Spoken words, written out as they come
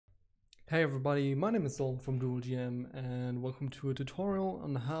Hey everybody, my name is Sol from DualGM and welcome to a tutorial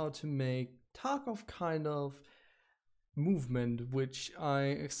on how to make Tarkov kind of movement, which I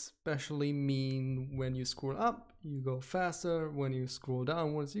especially mean when you scroll up, you go faster, when you scroll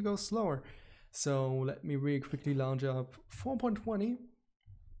downwards, you go slower. So let me really quickly launch up 4.20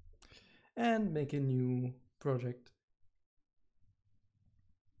 and make a new project.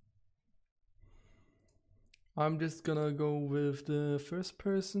 I'm just gonna go with the first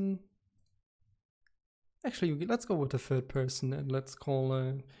person. Actually, let's go with the third person and let's call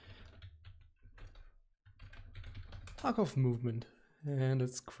Tarkov movement, and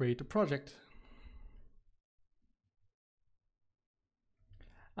let's create a project.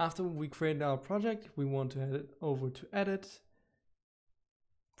 After we create our project, we want to head over to edit,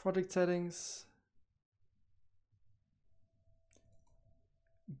 project settings,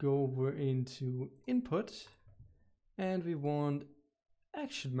 go over into input, and we want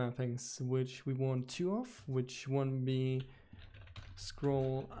action mappings, which we want 2 of, which one be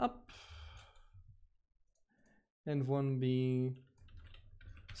scroll up and one be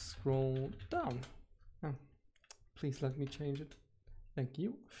scroll down. Oh, please let me change it. Thank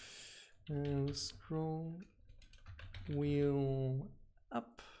you. Scroll wheel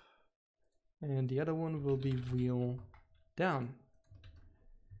up, and the other one will be wheel down.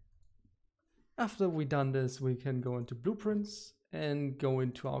 After we've done this, we can go into blueprints and go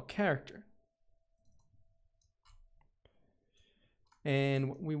into our character. And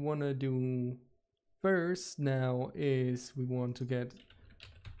what we want to do first now is we want to get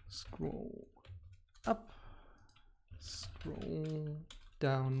scroll up, scroll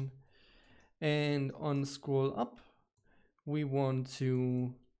down, and on scroll up we want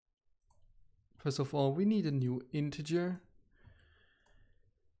to, first of all, we need a new integer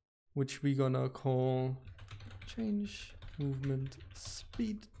which we're gonna call change movement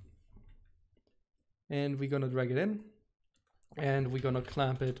speed, and we're gonna drag it in and we're gonna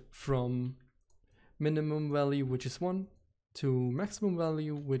clamp it from minimum value, which is 1, to maximum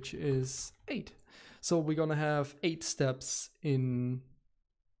value, which is 8. So we're gonna have 8 steps in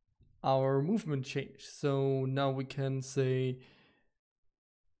our movement change. So now we can say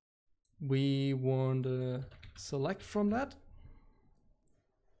we want to select from that.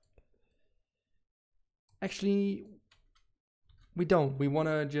 Actually, we don't. We want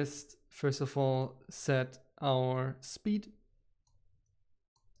to just first of all set our speed.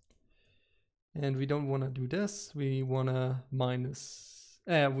 And we don't want to do this. We want to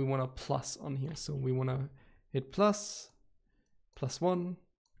we want a plus on here. So we want to hit plus 1.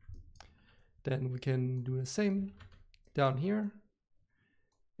 Then we can do the same down here.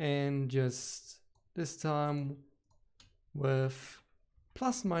 And just this time with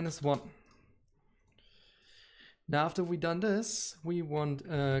plus -1. Now after we've done this, we want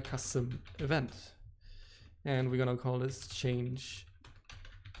a custom event. And we're gonna call this change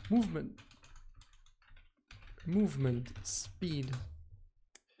movement speed.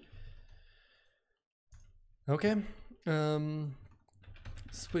 Okay,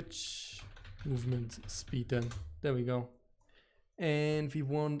 switch movement speed then. There we go. And we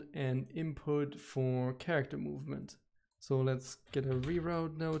want an input for character movement. So let's get a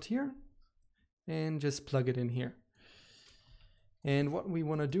reroute node here and just plug it in here. And what we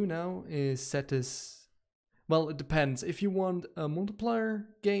want to do now is set this. Well, it depends. If you want a multiplayer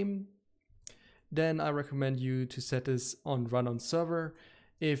game, then I recommend you to set this on run on server.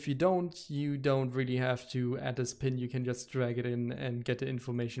 If you don't really have to add this pin. You can just drag it in and get the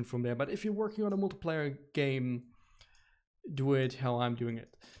information from there. But if you're working on a multiplayer game, do it how I'm doing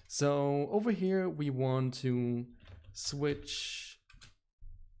it. So over here we want to switch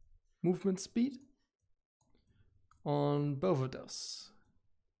movement speed on both of those.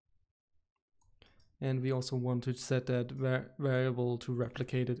 And we also want to set that variable to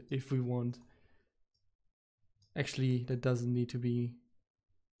replicate it if we want. Actually, that doesn't need to be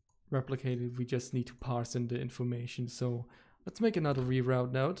replicated. We just need to parse in the information. So let's make another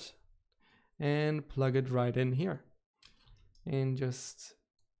reroute node and plug it right in here. And just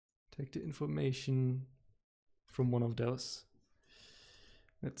take the information from one of those.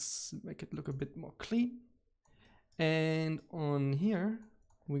 Let's make it look a bit more clean. And on here,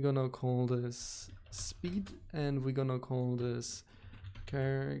 we're gonna call this speed, and we're gonna call this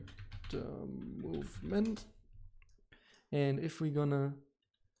character movement. And if we're gonna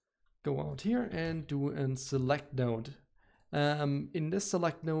go out here and do a select node, in this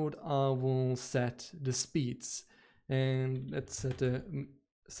select node, I will set the speeds. And let's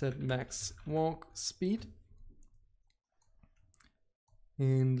set max walk speed.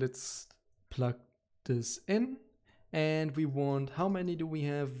 And let's plug this in. and we want, how many do we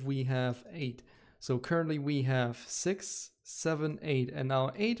have? We have 8. So currently we have 6, 7, 8, and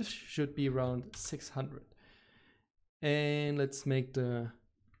now 8 should be around 600. And let's make the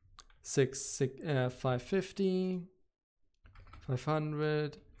 550,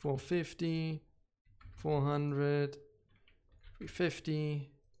 500, 450, 400,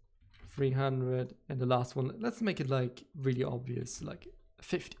 350, 300, and the last one, let's make it like really obvious, like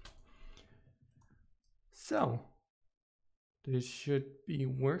 50. So this should be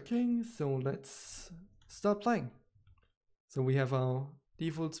working, so let's start playing. So we have our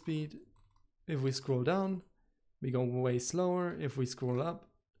default speed. If we scroll down, we go way slower. If we scroll up,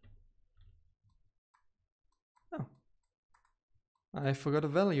 oh, I forgot a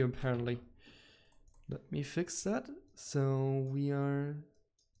value apparently. Let me fix that. So we are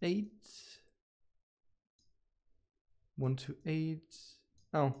 8, 1 to 8.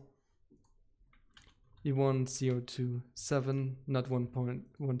 Oh, we want 0 to 7, not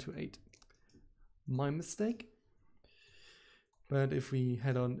 1.1 to 8. My mistake. But if we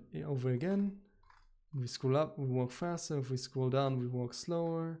head on over again, we scroll up, we walk faster. If we scroll down, we walk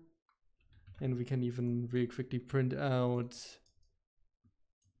slower. And we can even really quickly print out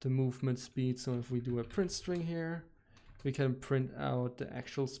the movement speed. So if we do a print string here, we can print out the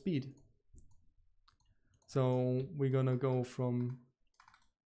actual speed. So we're gonna go from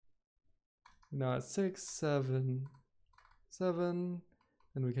now at 6, 7, 7,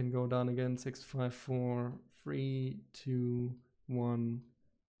 and we can go down again, 6, 5, 4, 3, 2, 1,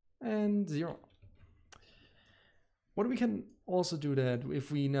 and 0. What we can also do that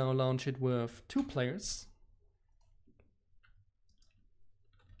if we now launch it with 2 players,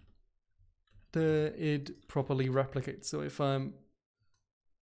 it properly replicates. So if I'm,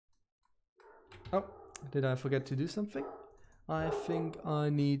 oh, did I forget to do something? I think I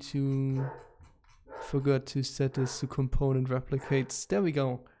need to forgot to set this to component replicates. There we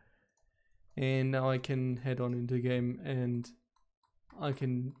go. And now I can head on into the game and I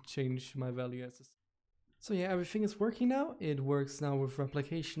can change my value as a... So yeah, everything is working now. It works now with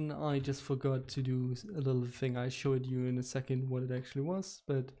replication. I just forgot to do a little thing. I showed you in a second what it actually was,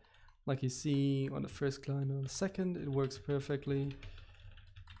 but like you see on the first client or the second, it works perfectly.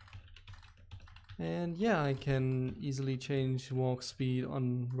 And yeah, I can easily change walk speed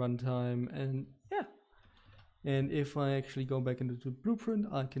on runtime, and yeah. And if I actually go back into the blueprint,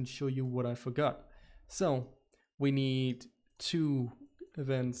 I can show you what I forgot. So we need 2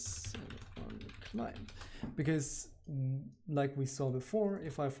 events on the client, because like we saw before,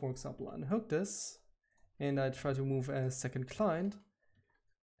 if I, for example, unhook this and I try to move as second client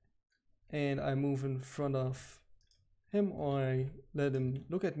and I move in front of him or I let him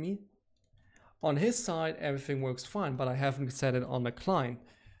look at me, on his side everything works fine, but I haven't set it on the client.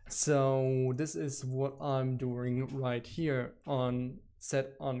 So this is what I'm doing right here on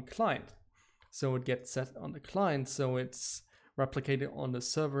set on client. So it gets set on the client, so it's replicated on the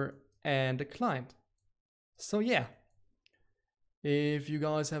server and the client. So yeah, if you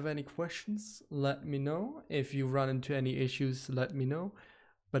guys have any questions, let me know. If you run into any issues, let me know.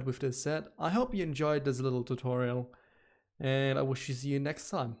 But with this said, I hope you enjoyed this little tutorial and I wish to see you next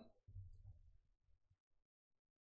time.